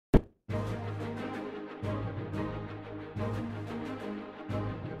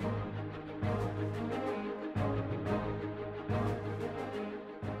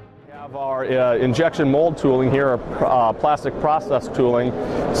have our injection mold tooling here, plastic process tooling.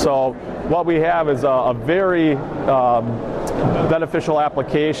 So what we have is a very beneficial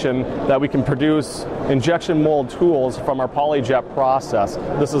application that we can produce injection mold tools from our PolyJet process.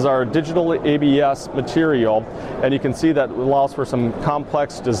 This is our digital ABS material, and you can see that it allows for some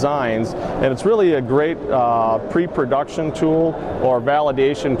complex designs, and it's really a great pre-production tool or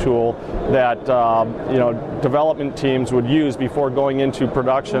validation tool that development teams would use before going into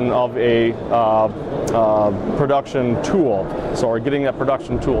production of a production tool. So we're getting that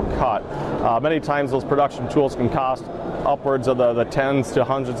production tool cut. Many times those production tools can cost upwards of the tens to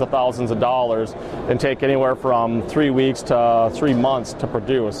hundreds of thousands of dollars and take anywhere from 3 weeks to 3 months to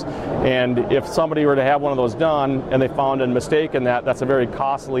produce. And if somebody were to have one of those done and they found a mistake in that, that's a very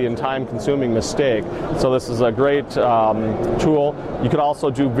costly and time-consuming mistake. So this is a great tool. You could also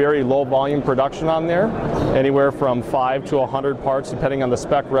do very low volume production on there, anywhere from 5 to 100 parts depending on the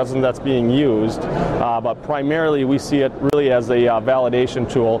spec resin that's being used. But primarily we see it really as a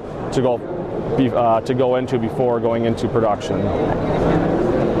validation tool to go into before going into production.